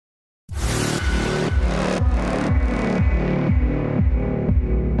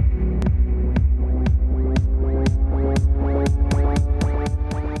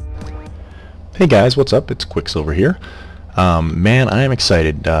Hey guys, what's up? It's Quicksilver here. Man, I am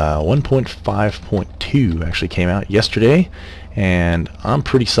excited. 1.5.2 actually came out yesterday, and I'm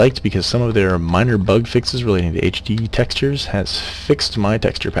pretty psyched because some of their minor bug fixes relating to HD textures has fixed my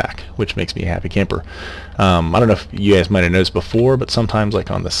texture pack, which makes me a happy camper. I don't know if you guys might have noticed before, but sometimes like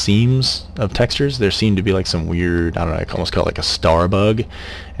on the seams of textures there seemed to be like some weird, I don't know, I almost call it like a star bug,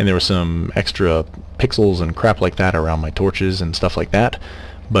 and there were some extra pixels and crap like that around my torches and stuff like that.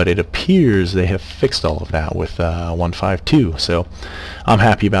 But it appears they have fixed all of that with 1.5.2, so I'm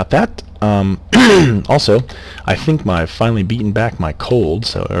happy about that. Also, I think I've finally beaten back my cold,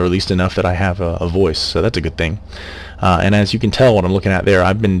 or at least enough that I have a voice, so that's a good thing. And as you can tell, what I'm looking at there,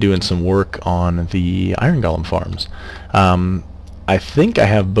 I've been doing some work on the Iron Golem farms. I think I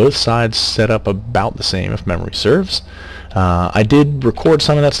have both sides set up about the same, if memory serves. I did record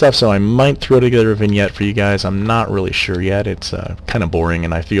some of that stuff, so I might throw together a vignette for you guys. I'm not really sure yet. It's kind of boring,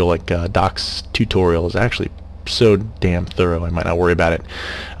 and I feel like Doc's tutorial is actually so damn thorough I might not worry about it.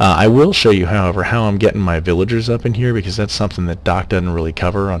 I will show you, however, how I'm getting my villagers up in here, because that's something that Doc doesn't really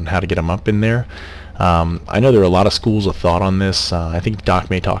cover on how to get them up in there. I know there are a lot of schools of thought on this. I think Doc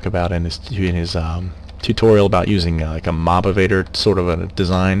may talk about in his tutorial about using like a mob evader sort of a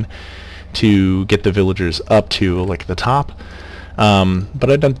design to get the villagers up to like the top,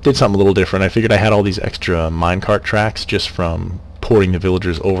 but I did something a little different. I figured I had all these extra minecart tracks just from porting the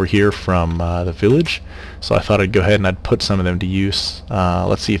villagers over here from the village, so I thought I'd go ahead and I'd put some of them to use.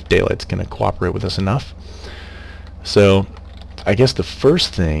 Let's see if Daylight's going to cooperate with us enough. So I guess the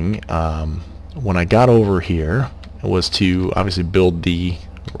first thing when I got over here was to obviously build the,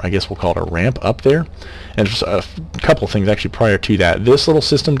 I guess we'll call it a ramp up there. And just a couple of things actually prior to that. This little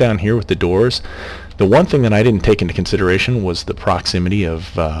system down here with the doors, the one thing that I didn't take into consideration was the proximity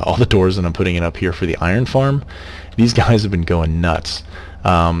of all the doors that I'm putting in up here for the iron farm. These guys have been going nuts.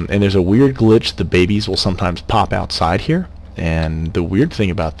 And there's a weird glitch. The babies will sometimes pop outside here. And the weird thing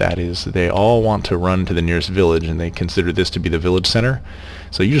about that is they all want to run to the nearest village, and they consider this to be the village center.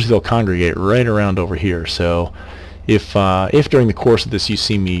 So usually they'll congregate right around over here. So if during the course of this you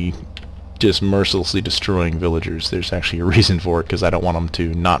see me just mercilessly destroying villagers, there's actually a reason for it, because I don't want them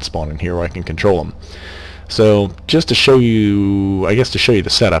to not spawn in here where I can control them. So just to show you, I guess to show you the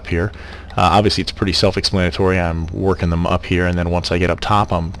setup here, obviously it's pretty self-explanatory. I'm working them up here, and then once I get up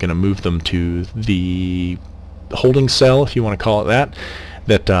top I'm going to move them to the holding cell, if you want to call it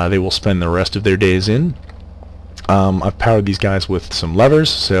that they will spend the rest of their days in. I've powered these guys with some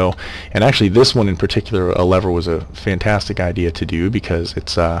levers, and actually this one in particular, a lever was a fantastic idea to do, because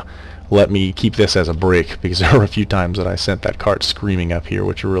it's let me keep this as a brake, because there were a few times that I sent that cart screaming up here,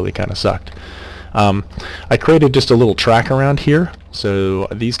 which really kind of sucked. I created just a little track around here, so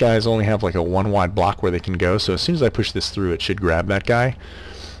these guys only have like a one wide block where they can go, so as soon as I push this through it should grab that guy.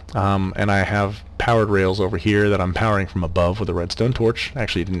 And I have powered rails over here that I'm powering from above with a redstone torch. I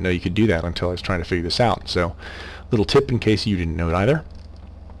actually didn't know you could do that until I was trying to figure this out, so little tip in case you didn't know it either.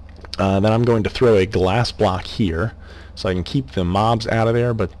 Then I'm going to throw a glass block here so I can keep the mobs out of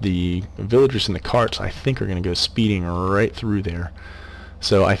there, but the villagers in the carts I think are going to go speeding right through there.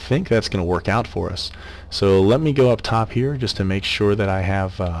 So I think that's going to work out for us. So let me go up top here just to make sure that I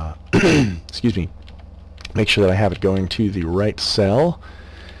have excuse me, make sure that I have it going to the right cell.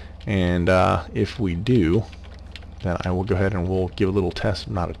 And if we do, then I will go ahead and we'll give a little test,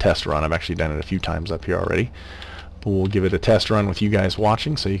 not a test run, I've actually done it a few times up here already, but we'll give it a test run with you guys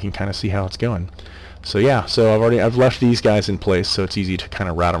watching so you can kind of see how it's going. So yeah, so I've left these guys in place, so it's easy to kind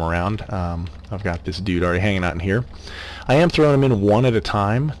of route them around. I've got this dude already hanging out in here. I am throwing them in one at a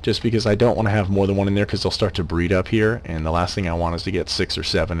time, just because I don't want to have more than one in there, because they'll start to breed up here, and the last thing I want is to get 6 or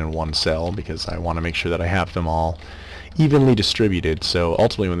 7 in one cell, because I want to make sure that I have them all evenly distributed. So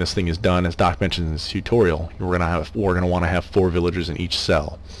ultimately when this thing is done, as Doc mentioned in his tutorial, we're going to want to have 4 villagers in each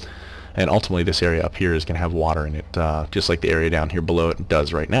cell. And ultimately this area up here is going to have water in it, just like the area down here below it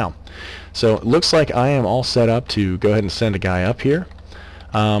does right now. So it looks like I am all set up to go ahead and send a guy up here.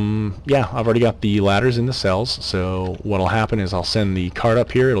 Yeah, I've already got the ladders in the cells, so what will happen is I'll send the cart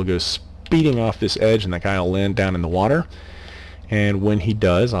up here, it'll go speeding off this edge, and that guy will land down in the water. And when he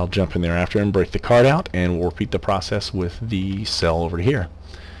does, I'll jump in there after him, break the cart out, and we'll repeat the process with the cell over here.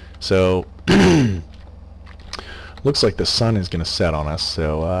 So looks like the sun is going to set on us,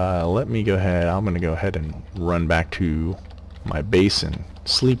 so let me go ahead. I'm going to go ahead and run back to my base and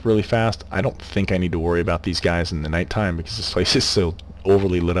sleep really fast. I don't think I need to worry about these guys in the nighttime, because this place is so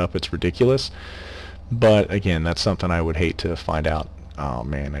overly lit up, it's ridiculous. But again, that's something I would hate to find out Oh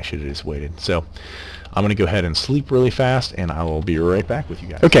man, I should have just waited. So I'm going to go ahead and sleep really fast, and I will be right back with you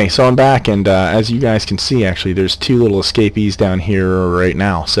guys. Okay, so I'm back, and as you guys can see, actually, there's two little escapees down here right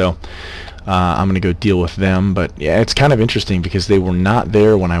now. So I'm going to go deal with them. But yeah, it's kind of interesting because they were not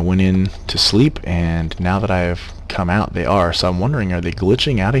there when I went in to sleep, and now that I have come out, they are. So I'm wondering, are they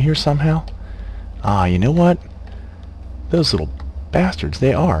glitching out of here somehow? You know what? Those little bastards,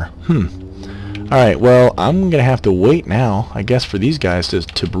 they are. Alright, well, I'm going to have to wait now, I guess, for these guys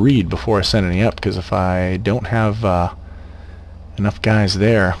to breed before I send any up, because if I don't have enough guys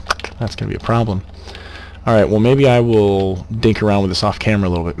there, that's going to be a problem. Alright, well, maybe I will dink around with this off-camera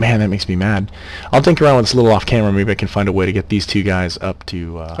a little bit. Man, that makes me mad. I'll dink around with this little off-camera. Maybe I can find a way to get these two guys up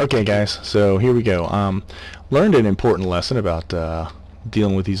to... Okay, guys, so here we go. Learned an important lesson about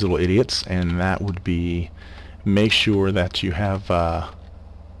dealing with these little idiots, and that would be make sure that you have...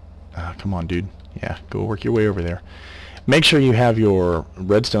 come on, dude. Yeah, go work your way over there. Make sure you have your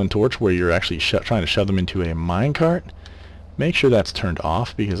redstone torch where you're actually trying to shove them into a minecart. Make sure that's turned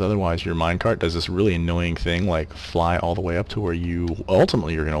off, because otherwise your minecart does this really annoying thing like fly all the way up to where you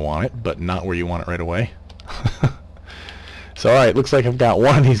ultimately you're going to want it, but not where you want it right away. So alright, looks like I've got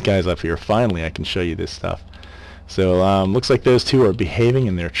one of these guys up here. Finally I can show you this stuff. So looks like those two are behaving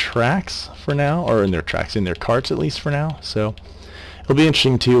in their tracks for now, or in their carts at least for now. So it'll be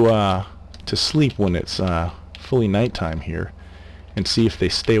interesting to sleep when it's fully nighttime here, and see if they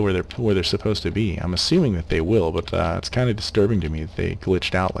stay where they're supposed to be. I'm assuming that they will, but it's kind of disturbing to me that they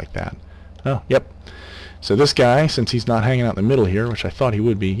glitched out like that. Oh, yep. So this guy, since he's not hanging out in the middle here, which I thought he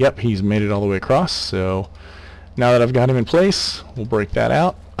would be, yep, he's made it all the way across. So now that I've got him in place, we'll break that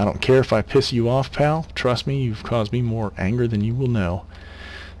out. I don't care if I piss you off, pal. Trust me, you've caused me more anger than you will know.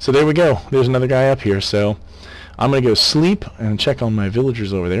 So there we go. There's another guy up here. So I'm going to go sleep and check on my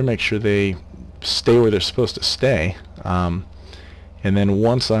villagers over there, make sure they stay where they're supposed to stay. And then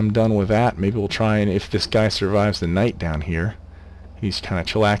once I'm done with that, maybe we'll try, and if this guy survives the night down here, he's kind of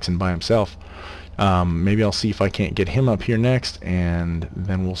chillaxing by himself, maybe I'll see if I can't get him up here next, and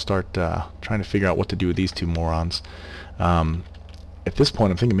then we'll start trying to figure out what to do with these two morons. At this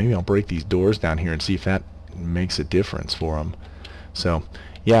point, I'm thinking maybe I'll break these doors down here and see if that makes a difference for them. So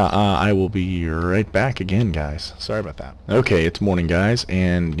yeah, I will be right back again, guys. Sorry about that. Okay, it's morning, guys,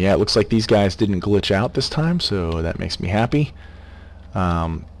 and yeah, it looks like these guys didn't glitch out this time, so that makes me happy.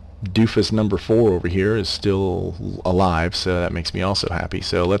 Doofus number 4 over here is still alive, so that makes me also happy.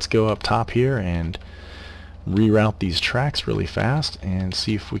 So let's go up top here and reroute these tracks really fast and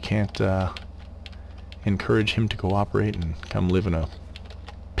see if we can't encourage him to cooperate and come live in a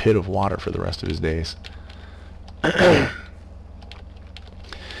pit of water for the rest of his days.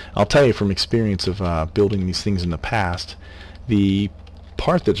 I'll tell you from experience of building these things in the past, the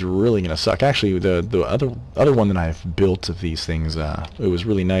part that's really going to suck, actually the other one that I've built of these things, it was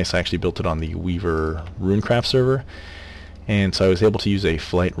really nice. I actually built it on the Weaver Runecraft server, and so I was able to use a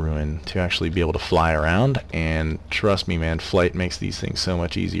flight rune to actually be able to fly around, and trust me, man, flight makes these things so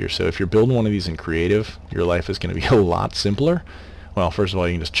much easier. So if you're building one of these in creative, your life is going to be a lot simpler. Well, first of all,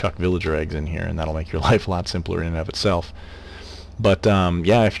 you can just chuck villager eggs in here, and that'll make your life a lot simpler in and of itself. But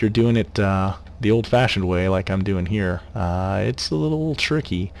yeah, if you're doing it the old-fashioned way, like I'm doing here, it's a little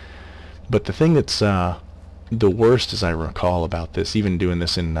tricky. But the thing that's the worst, as I recall, about this, even doing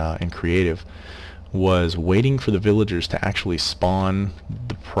this in creative, was waiting for the villagers to actually spawn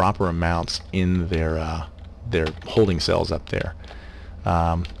the proper amounts in their holding cells up there.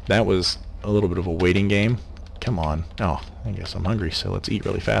 That was a little bit of a waiting game. Come on. Oh, I guess I'm hungry, so let's eat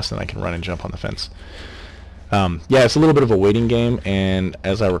really fast, and I can run and jump on the fence. Yeah, it's a little bit of a waiting game, and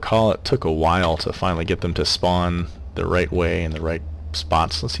as I recall, it took a while to finally get them to spawn the right way in the right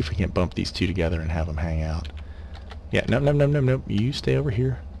spots. Let's see if we can't bump these two together and have them hang out. Yeah, nope. You stay over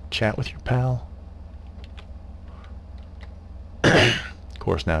here. Chat with your pal. Of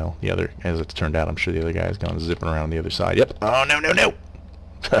course, now, the other, as it's turned out, I'm sure the other guy's gone zipping around the other side. Yep. Oh, no.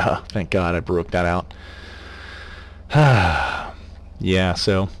 Thank God I broke that out. Yeah,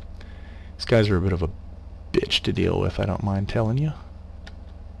 so these guys are a bit of a bitch to deal with, I don't mind telling you.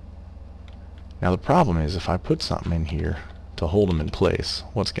 Now the problem is, if I put something in here to hold them in place,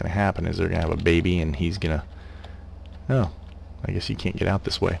 what's going to happen is they're going to have a baby, and he's going to... Oh, I guess he can't get out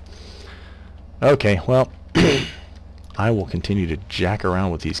this way. Okay, well, I will continue to jack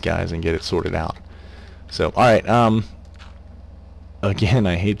around with these guys and get it sorted out. So, alright, again,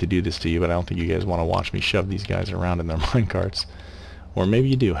 I hate to do this to you, but I don't think you guys want to watch me shove these guys around in their minecarts. Or maybe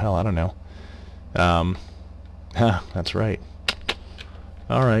you do, hell, I don't know. That's right.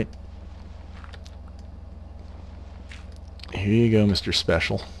 Alright. Here you go, Mr.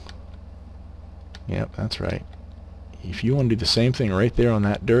 Special. Yep, that's right. if you want to do the same thing right there on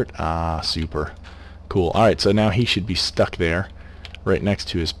that dirt, super. Cool. Alright, so now he should be stuck there, right next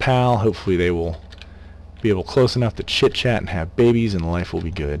to his pal. Hopefully they will be able close enough to chit-chat and have babies, and life will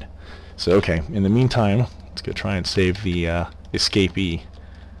be good. So, okay, in the meantime, let's go try and save the escapee.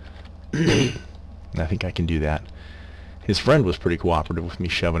 I think I can do that. His friend was pretty cooperative with me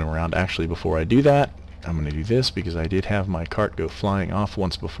shoving him around. Actually, before I do that, I'm going to do this because I did have my cart go flying off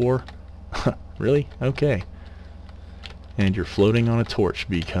once before. Really? Okay. And you're floating on a torch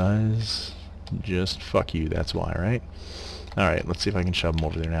because... just fuck you, that's why, right? Alright, let's see if I can shove him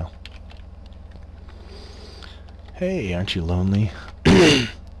over there now. Hey, aren't you lonely?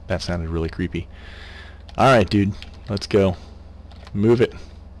 That sounded really creepy. Alright, dude, let's go. Move it.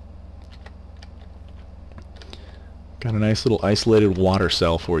 Got a nice little isolated water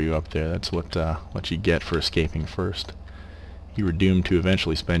cell for you up there. That's what you get for escaping first. You were doomed to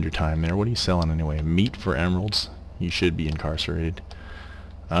eventually spend your time there. What are you selling anyway? Meat for emeralds? You should be incarcerated.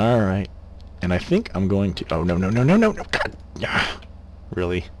 Alright. And I think I'm going to... oh, no, no, no, no, no, no, God! Yeah.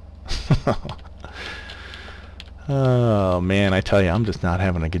 Really? Oh, man, I tell you, I'm just not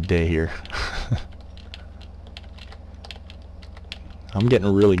having a good day here. I'm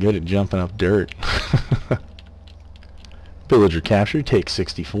getting really good at jumping up dirt. Villager captured, take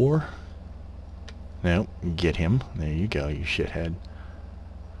 64. Nope, get him. There you go, you shithead.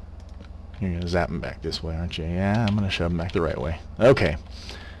 You're going to zap him back this way, aren't you? Yeah, I'm going to shove him back the right way. Okay.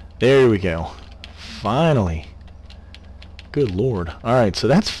 There we go. Finally. Good lord. Alright, so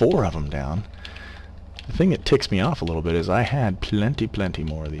that's 4 of them down. The thing that ticks me off a little bit is I had plenty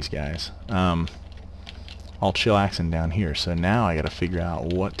more of these guys. All chillaxing down here, so now I gotta figure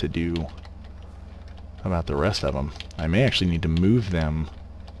out what to do about the rest of them. I may actually need to move them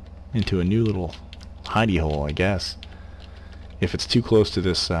into a new little hidey hole, I guess. If it's too close to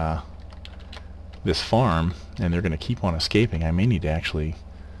this this farm and they're gonna keep on escaping, I may need to actually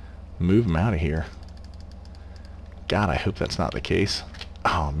move them out of here. God, I hope that's not the case.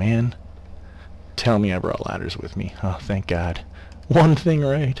 Oh, man. Tell me I brought ladders with me. Oh, thank God. One thing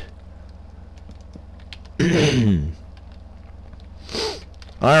right.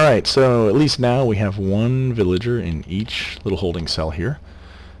 Alright, so at least now we have one villager in each little holding cell here.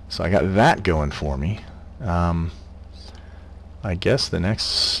 So I got that going for me. I guess the next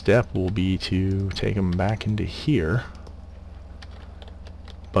step will be to take them back into here.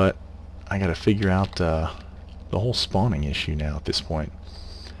 But I gotta figure out the whole spawning issue now at this point.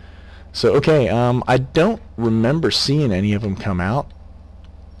 So okay, I don't remember seeing any of them come out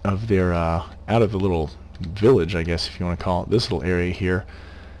of their out of the little village, I guess if you want to call it, this little area here,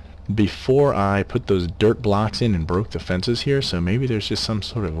 before I put those dirt blocks in and broke the fences here. So maybe there's just some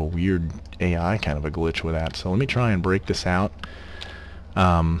sort of a weird AI kind of a glitch with that. So let me try and break this out.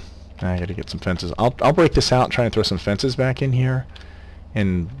 I gotta get some fences. I'll break this out, try and throw some fences back in here,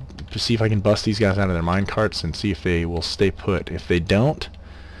 and to see if I can bust these guys out of their mine carts and see if they will stay put. If they don't,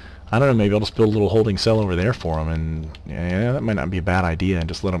 I don't know, maybe I'll just build a little holding cell over there for them, and yeah, that might not be a bad idea, and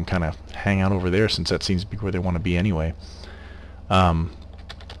just let them kind of hang out over there since that seems to be where they want to be anyway.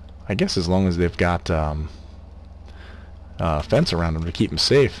 I guess as long as they've got fence around them to keep them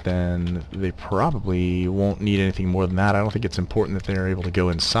safe, then they probably won't need anything more than that. I don't think it's important that they're able to go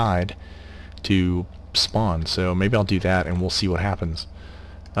inside to spawn, so maybe I'll do that and we'll see what happens.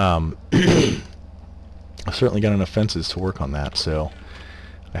 I've certainly got enough fences to work on that, so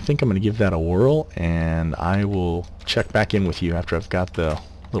I think I'm going to give that a whirl, and I will check back in with you after I've got the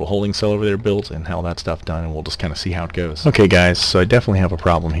little holding cell over there built and all that stuff done, and we'll just kind of see how it goes. Okay guys, so I definitely have a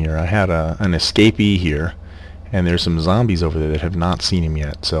problem here. I had an escapee here, and there's some zombies over there that have not seen him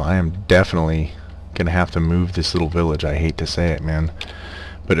yet, so I am definitely going to have to move this little village. I hate to say it, man,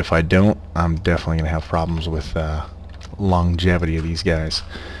 but if I don't, I'm definitely going to have problems with longevity of these guys.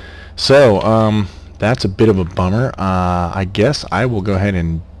 So that's a bit of a bummer. I guess I will go ahead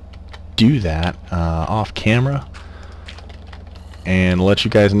and do that off camera and let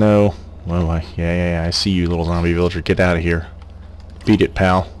you guys know. Well, yeah, I see you, little zombie villager. Get out of here. Beat it,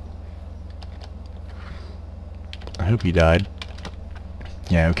 pal. I hope he died.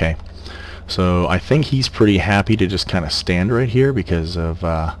 Yeah, okay. So I think he's pretty happy to just kind of stand right here because of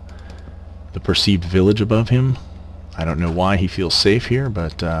the perceived village above him. I don't know why he feels safe here,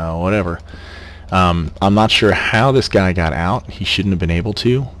 but whatever. I'm not sure how this guy got out. He shouldn't have been able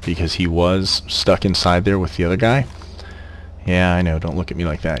to because he was stuck inside there with the other guy. Yeah, I know. Don't look at me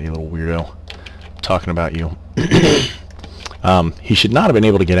like that, you little weirdo. I'm talking about you. He should not have been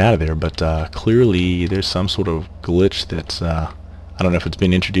able to get out of there, but clearly there's some sort of glitch that's, I don't know if it's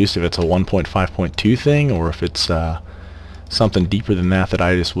been introduced, if it's a 1.5.2 thing, or if it's something deeper than that that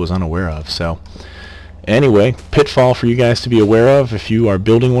I just was unaware of. So Anyway, pitfall for you guys to be aware of if you are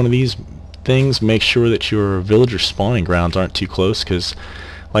building one of these things, make sure that your villager spawning grounds aren't too close, because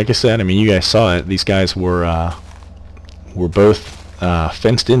like I said, I mean, you guys saw it, these guys were both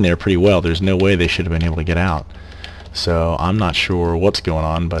fenced in there pretty well. There's no way they should have been able to get out. So I'm not sure what's going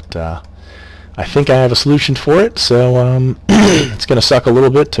on, but I think I have a solution for it. So it's going to suck a little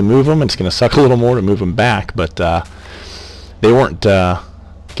bit to move them, and it's going to suck a little more to move them back, but they weren't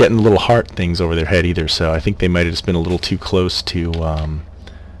getting little heart things over their head either, so I think they might have just been a little too close to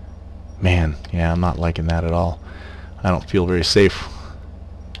man, yeah, I'm not liking that at all. I don't feel very safe.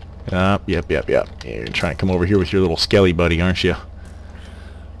 Yep. You're trying to come over here with your little skelly buddy, aren't you?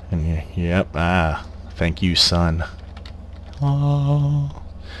 And yep, thank you, son. Oh.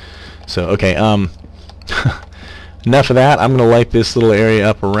 So, okay, enough of that. I'm gonna light this little area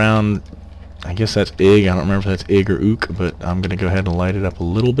up around, I guess that's Ig. I don't remember if that's Ig or Ook, but I'm gonna go ahead and light it up a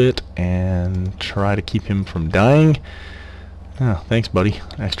little bit and try to keep him from dying. Oh, thanks, buddy.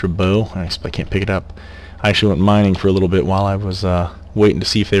 Extra bow. I can't pick it up. I actually went mining for a little bit while I was waiting to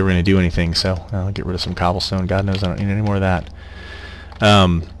see if they were going to do anything, so I'll get rid of some cobblestone. God knows I don't need any more of that.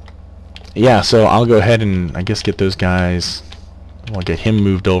 Yeah, so I'll go ahead and I guess get those guys, I'll get him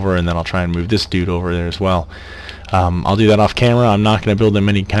moved over, and then I'll try and move this dude over there as well. I'll do that off camera. I'm not going to build them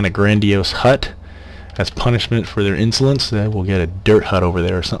any kind of grandiose hut. As punishment for their insolence, they will get a dirt hut over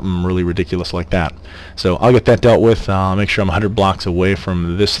there or something really ridiculous like that. So I'll get that dealt with. I'll make sure I'm 100 blocks away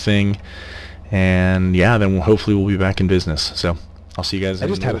from this thing, and yeah, then hopefully we'll be back in business. So I'll see you guys in a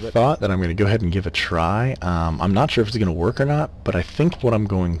little bit. I just had a thought that I'm going to go ahead and give a try. I'm not sure if it's going to work or not, but I think what I'm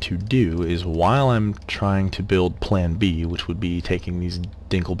going to do is, while I'm trying to build Plan B, which would be taking these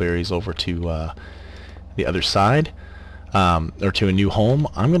dingleberries over to the other side, or to a new home,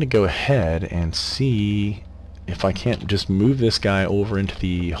 I'm going to go ahead and see if I can't just move this guy over into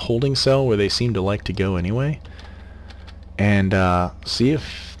the holding cell where they seem to like to go anyway, and see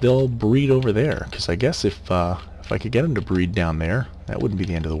if they'll breed over there, because I guess if I could get them to breed down there, that wouldn't be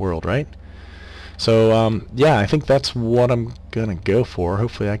the end of the world, right? So yeah, I think that's what I'm gonna go for.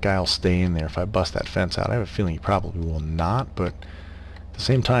 Hopefully that guy will stay in there if I bust that fence out. I have a feeling he probably will not, but at the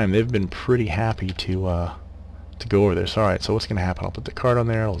same time, they've been pretty happy to go over there. So alright, so what's gonna happen? I'll put the cart on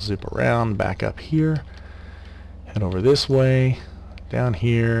there, I'll zip around, back up here, head over this way, down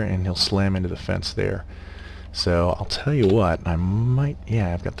here, and he'll slam into the fence there. So I'll tell you what, I might,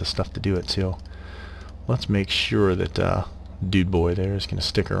 yeah, I've got the stuff to do it too. Let's make sure that dude boy there is gonna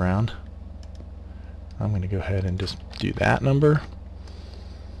stick around. I'm gonna go ahead and just do that number,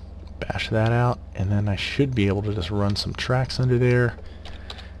 bash that out, and then I should be able to just run some tracks under there,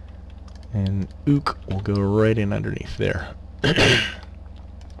 and Ook will go right in underneath there.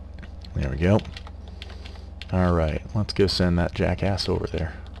 There we go. Alright, let's go send that jackass over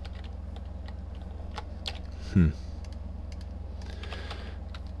there.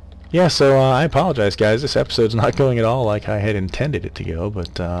 Yeah, so I apologize, guys. This episode's not going at all like I had intended it to go,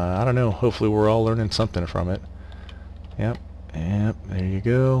 but I don't know. Hopefully we're all learning something from it. Yep, there you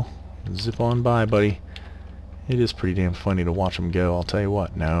go. Zip on by, buddy. It is pretty damn funny to watch them go, I'll tell you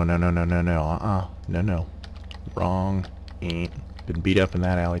what. No. No. Wrong. Ain't. Been beat up in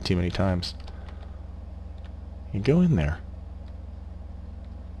that alley too many times. You go in there.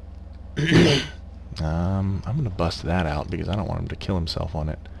 I'm gonna bust that out because I don't want him to kill himself on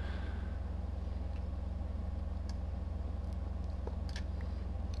it.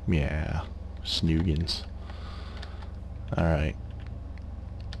 Yeah, snoogans. Alright.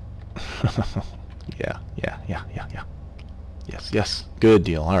 Yeah. Yes. Good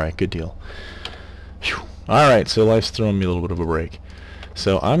deal. Alright, good deal. Alright, so life's throwing me a little bit of a break.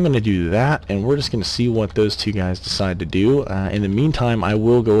 So I'm going to do that, and we're just going to see what those two guys decide to do. In the meantime, I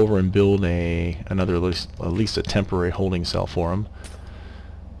will go over and build another, at least a temporary holding cell for them,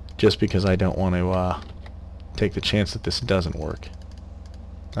 just because I don't want to take the chance that this doesn't work.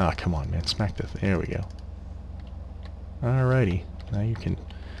 Ah, come on, man. Smack the there we go. Alrighty. Now you can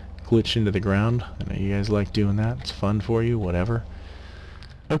glitch into the ground. I know you guys like doing that. It's fun for you, whatever.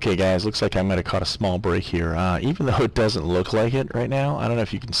 Okay, guys, looks like I might have caught a small break here. Even though it doesn't look like it right now, I don't know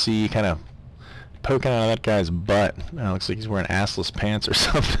if you can see kind of poking out of that guy's butt. Looks like he's wearing assless pants or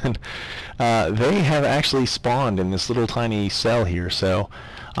something. They have actually spawned in this little tiny cell here, so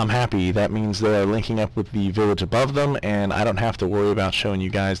I'm happy. That means they're linking up with the village above them, and I don't have to worry about showing you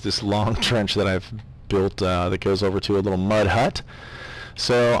guys this long trench that I've built that goes over to a little mud hut.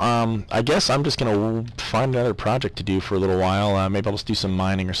 So I guess I'm just going to find another project to do for a little while. Maybe I'll just do some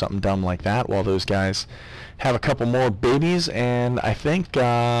mining or something dumb like that while those guys have a couple more babies. And I think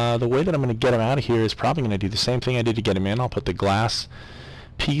the way that I'm going to get them out of here is probably going to do the same thing I did to get them in. I'll put the glass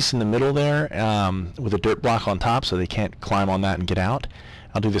piece in the middle there with a dirt block on top so they can't climb on that and get out.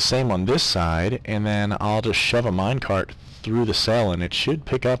 I'll do the same on this side, and then I'll just shove a minecart through the cell, and it should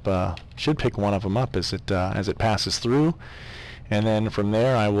pick up pick one of them up as it passes through. And then from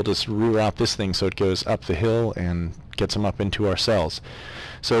there I will just reroute this thing so it goes up the hill and gets them up into our cells.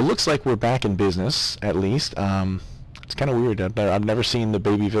 So it looks like we're back in business, at least. It's kind of weird. I've never seen the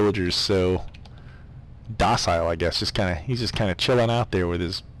baby villagers so docile, I guess. He's just kind of chilling out there with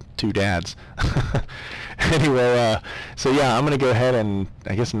his two dads. Anyway, so yeah, I'm gonna go ahead and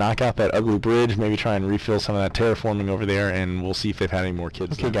I guess knock out that ugly bridge, maybe try and refill some of that terraforming over there, and we'll see if they've had any more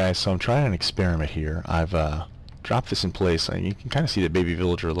kids. Okay guys, so I'm trying an experiment here. I've dropped this in place. You can kind of see the baby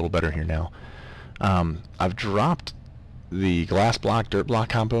villager a little better here now. I've dropped the glass block dirt block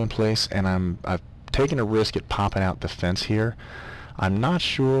combo in place, and I've taken a risk at popping out the fence here. I'm not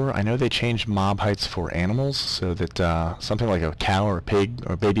sure. I know they changed mob heights for animals so that something like a cow or a pig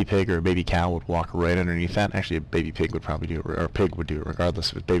or a baby pig or a baby cow would walk right underneath that. Actually, a baby pig would probably do it, or a pig would do it regardless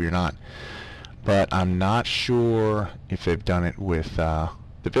if it's baby or not. But I'm not sure if they've done it with the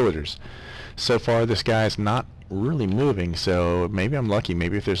villagers. So far, this guy's not really moving, so maybe I'm lucky.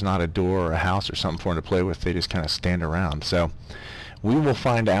 Maybe if there's not a door or a house or something for him to play with, they just kind of stand around. So we will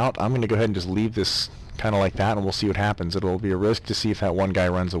find out. I'm going to go ahead and just leave this kind of like that, and we'll see what happens. It'll be a risk to see if that one guy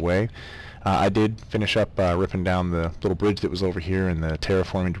runs away. I did finish up ripping down the little bridge that was over here and the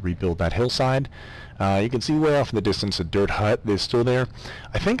terraforming to rebuild that hillside. You can see way off in the distance a dirt hut is still there.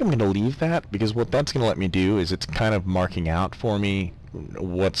 I think I'm going to leave that because what that's going to let me do is it's kind of marking out for me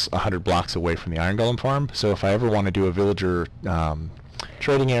what's 100 blocks away from the Iron Golem farm. So if I ever want to do a villager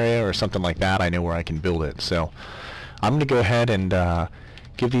trading area or something like that, I know where I can build it. So I'm going to go ahead and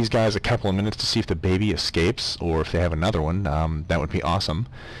give these guys a couple of minutes to see if the baby escapes, or if they have another one. That would be awesome.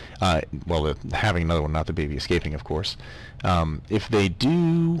 Well, having another one, not the baby escaping, of course. If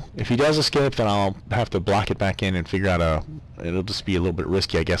he does escape, then I'll have to block it back in and figure out it'll just be a little bit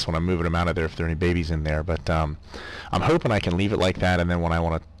risky, I guess, when I'm moving them out of there if there are any babies in there. But I'm hoping I can leave it like that, and then when I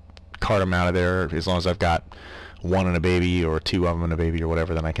want to cart them out of there, as long as I've got one and a baby or two of them and a baby or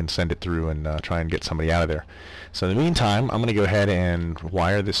whatever, then I can send it through and try and get somebody out of there. So in the meantime, I'm going to go ahead and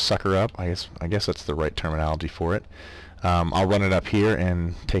wire this sucker up. I guess that's the right terminology for it. I'll run it up here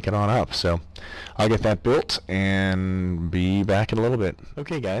and take it on up. So I'll get that built and be back in a little bit.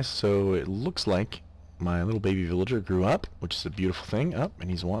 Okay guys, so it looks like my little baby villager grew up, which is a beautiful thing. And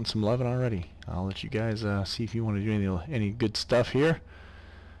he's wanting some loving already. I'll let you guys see if you want to do any good stuff here.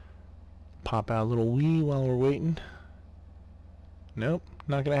 Pop out a little wee while we're waiting. Nope,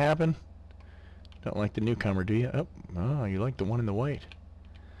 not gonna happen. Don't like the newcomer, do you? Oh, you like the one in the white.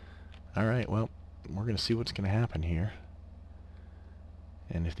 Alright, well, we're gonna see what's gonna happen here.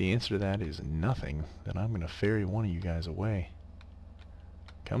 And if the answer to that is nothing, then I'm gonna ferry one of you guys away.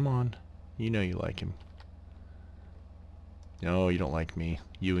 Come on, you know you like him. No, you don't like me.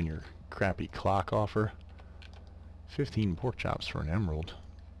 You and your crappy clock offer. 15 pork chops for an emerald.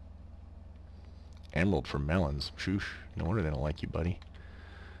 Emerald for melons. Shoosh. No wonder they don't like you, buddy.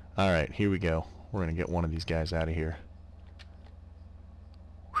 Alright, here we go. We're going to get one of these guys out of here.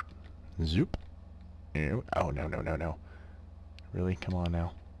 Zoop. Oh, no, no, no, no. Really? Come on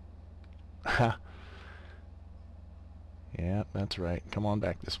now. Ha. Yeah, that's right. Come on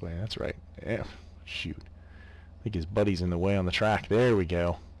back this way. That's right. Yeah. Shoot. I think his buddy's in the way on the track. There we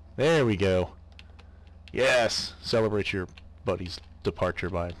go. There we go. Yes! Celebrate your buddy's departure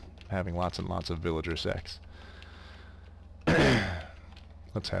by having lots and lots of villager sex.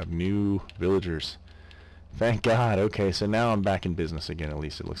 Let's have new villagers. Thank God. Okay, so now I'm back in business again, at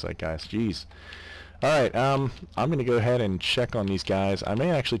least it looks like, guys. Jeez. Alright, I'm going to go ahead and check on these guys. I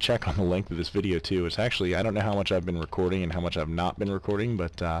may actually check on the length of this video, too. It's actually, I don't know how much I've been recording and how much I've not been recording,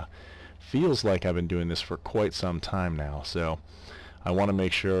 but feels like I've been doing this for quite some time now. So I want to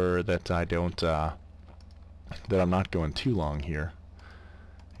make sure that I don't, that I'm not going too long here.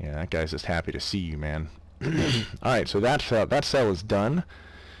 Yeah, that guy's just happy to see you, man. Alright, so that cell is done.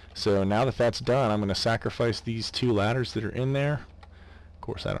 So now that that's done, I'm going to sacrifice these two ladders that are in there. Of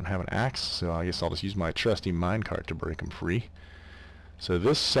course, I don't have an axe, so I guess I'll just use my trusty minecart to break them free. So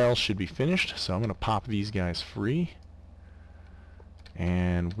this cell should be finished, so I'm going to pop these guys free.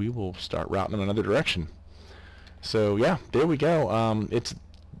 And we will start routing them another direction. So yeah, there we go.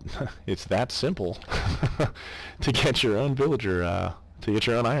 It's that simple to get your own villager to get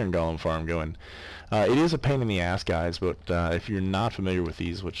your own Iron Golem farm going. It is a pain in the ass, guys, but if you're not familiar with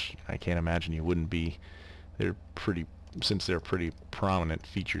these, which I can't imagine you wouldn't be, since they're pretty prominent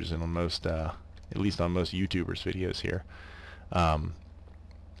features in most, at least on most YouTubers' videos here.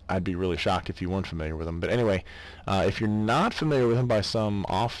 I'd be really shocked if you weren't familiar with them. But anyway, if you're not familiar with them by some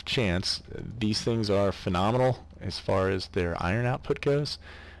off chance, these things are phenomenal as far as their iron output goes.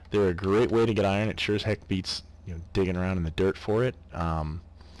 They're a great way to get iron. It sure as heck beats, you know, digging around in the dirt for it.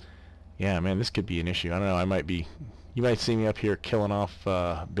 Yeah, man, this could be an issue. I don't know. You might see me up here killing off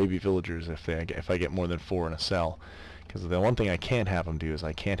baby villagers if I get more than 4 in a cell. Because the one thing I can't have them do is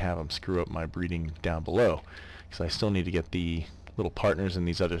I can't have them screw up my breeding down below. Because I still need to get the little partners in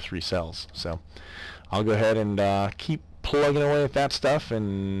these other 3 cells. So I'll go ahead and keep plugging away at that stuff,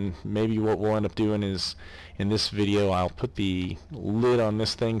 and maybe what we'll end up doing is in this video I'll put the lid on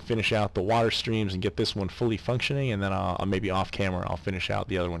this thing, finish out the water streams and get this one fully functioning, and then I'll maybe off camera I'll finish out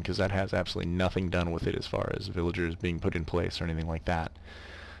the other one, because that has absolutely nothing done with it as far as villagers being put in place or anything like that.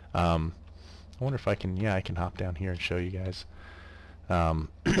 I wonder if I can, yeah, I can hop down here and show you guys.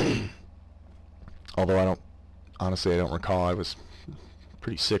 Although honestly I don't recall. I was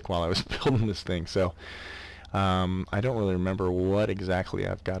pretty sick while I was building this thing, so I don't really remember what exactly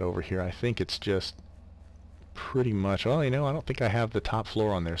I've got over here. I think it's just pretty much, well, you know, I don't think I have the top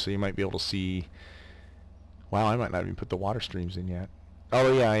floor on there, so you might be able to see. Wow, I might not even put the water streams in yet.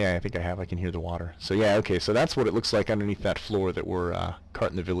 Oh yeah, I think I have. I can hear the water. So yeah, okay, so that's what it looks like underneath that floor that we're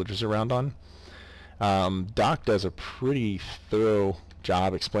carting the villagers around on. Doc does a pretty thorough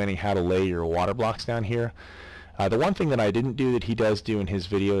job explaining how to lay your water blocks down here. The one thing that I didn't do that he does do in his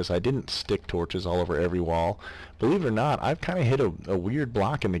video is I didn't stick torches all over every wall. Believe it or not, I've kind of hit a weird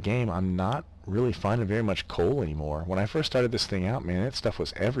block in the game. I'm not really finding very much coal anymore. When I first started this thing out, man, that stuff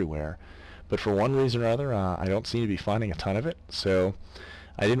was everywhere. But for one reason or other, I don't seem to be finding a ton of it. So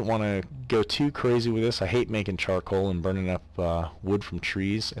I didn't want to go too crazy with this. I hate making charcoal and burning up wood from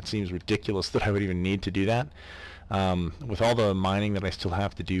trees. It seems ridiculous that I would even need to do that. With all the mining that I still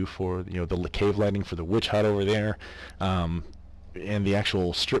have to do for, you know, the cave lighting for the witch hut over there, and the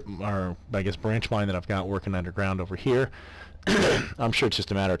actual strip, or I guess branch mine that I've got working underground over here, I'm sure it's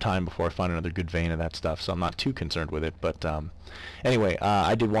just a matter of time before I find another good vein of that stuff, so I'm not too concerned with it. But anyway,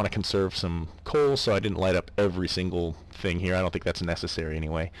 I did want to conserve some coal, so I didn't light up every single thing here. I don't think that's necessary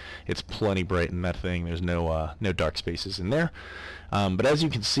anyway. It's plenty bright in that thing. There's no dark spaces in there. But as you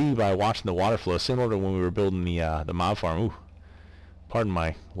can see by watching the water flow, similar to when we were building the mob farm. Ooh, pardon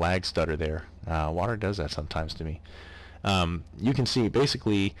my lag stutter there. Water does that sometimes to me. You can see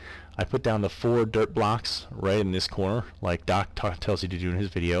basically I put down the 4 dirt blocks right in this corner, like Doc tells you to do in his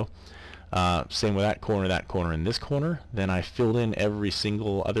video. Same with that corner, and this corner. Then I filled in every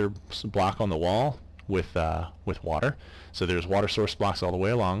single other block on the wall with water. So there's water source blocks all the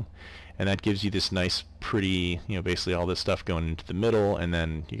way along, and that gives you this nice, pretty, you know, basically all this stuff going into the middle, and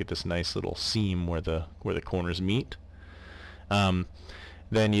then you get this nice little seam where the corners meet.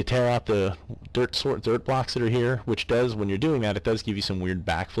 Then you tear out the dirt blocks that are here, which does, when you're doing that, it does give you some weird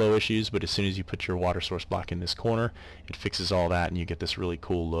backflow issues, but as soon as you put your water source block in this corner, it fixes all that and you get this really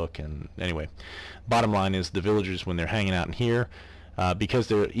cool look. And anyway, bottom line is the villagers, when they're hanging out in here, because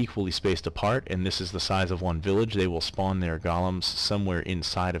they're equally spaced apart, and this is the size of one village, they will spawn their golems somewhere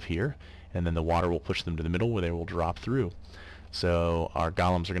inside of here, and then the water will push them to the middle where they will drop through. So our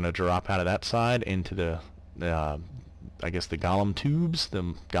golems are going to drop out of that side into the I guess the golem tubes,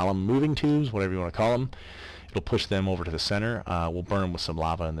 the golem moving tubes, whatever you want to call them. It'll push them over to the center. We'll burn them with some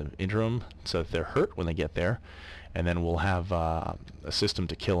lava in the interim so that they're hurt when they get there, and then we'll have a system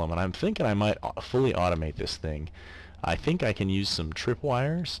to kill them. And I'm thinking I might fully automate this thing. I think I can use some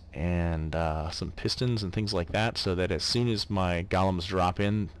tripwires and some pistons and things like that, so that as soon as my golems drop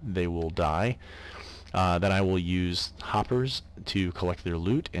in, they will die. Then I will use hoppers to collect their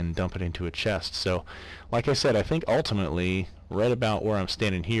loot and dump it into a chest. So, like I said, I think ultimately, right about where I'm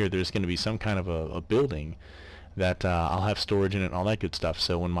standing here, there's going to be some kind of a building that I'll have storage in it and all that good stuff.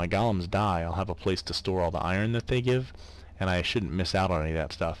 So when my golems die, I'll have a place to store all the iron that they give, and I shouldn't miss out on any of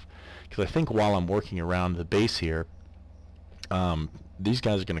that stuff. Because I think while I'm working around the base here, these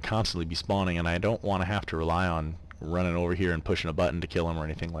guys are going to constantly be spawning, and I don't want to have to rely on running over here and pushing a button to kill them or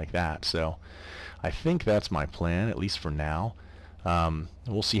anything like that. So I think that's my plan, at least for now.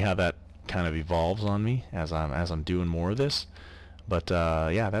 We'll see how that kind of evolves on me as I'm doing more of this. But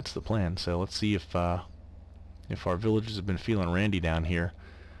yeah, that's the plan. So let's see if our villagers have been feeling randy down here.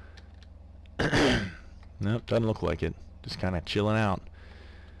 Nope, doesn't look like it. Just kind of chilling out.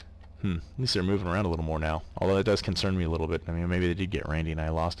 At least they're moving around a little more now. Although it does concern me a little bit. I mean, maybe they did get randy and I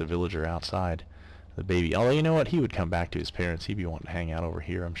lost a villager outside. The baby. Although, you know what? He would come back to his parents. He'd be wanting to hang out over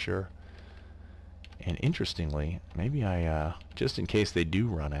here, I'm sure. And interestingly, maybe I, just in case they do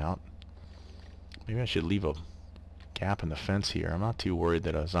run out, maybe I should leave a gap in the fence here. I'm not too worried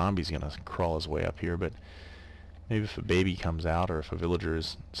that a zombie's going to crawl his way up here, but Maybe if a baby comes out, or if a villager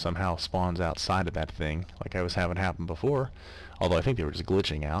somehow spawns outside of that thing, like I was having happen before, although I think they were just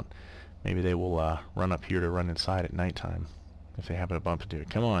glitching out, maybe they will run up here to run inside at nighttime if they happen to bump into it.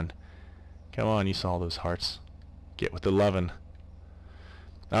 Come on. Come on, you saw those hearts. Get with the lovin'.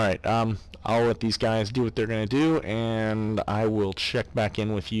 Alright, I'll let these guys do what they're going to do, and I will check back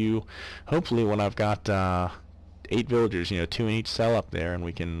in with you, hopefully when I've got 8 villagers, 2 in each cell up there, and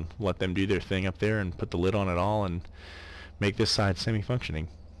we can let them do their thing up there and put the lid on it all and make this side semi-functioning.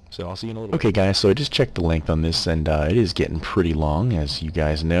 So I'll see you in a little bit. Okay guys, so I just checked the length on this, and it is getting pretty long, as you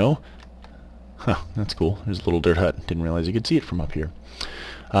guys know. Huh, that's cool. There's a little dirt hut. Didn't realize you could see it from up here.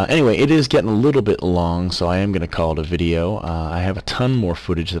 Anyway, it is getting a little bit long, so I am going to call it a video. I have a ton more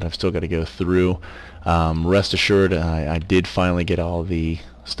footage that I've still got to go through. Rest assured, I did finally get all the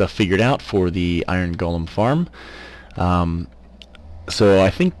stuff figured out for the Iron Golem farm. So I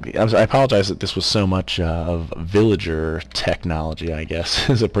think, I apologize that this was so much of villager technology, I guess,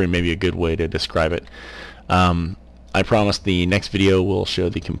 is maybe a good way to describe it. I promise the next video will show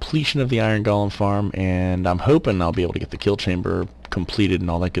the completion of the Iron Golem farm, and I'm hoping I'll be able to get the kill chamber completed and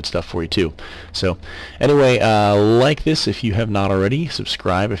all that good stuff for you too. So anyway, like this if you have not already,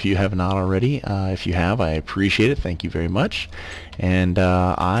 subscribe if you have not already. If you have, I appreciate it. Thank you very much, and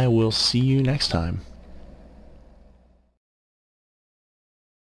I will see you next time.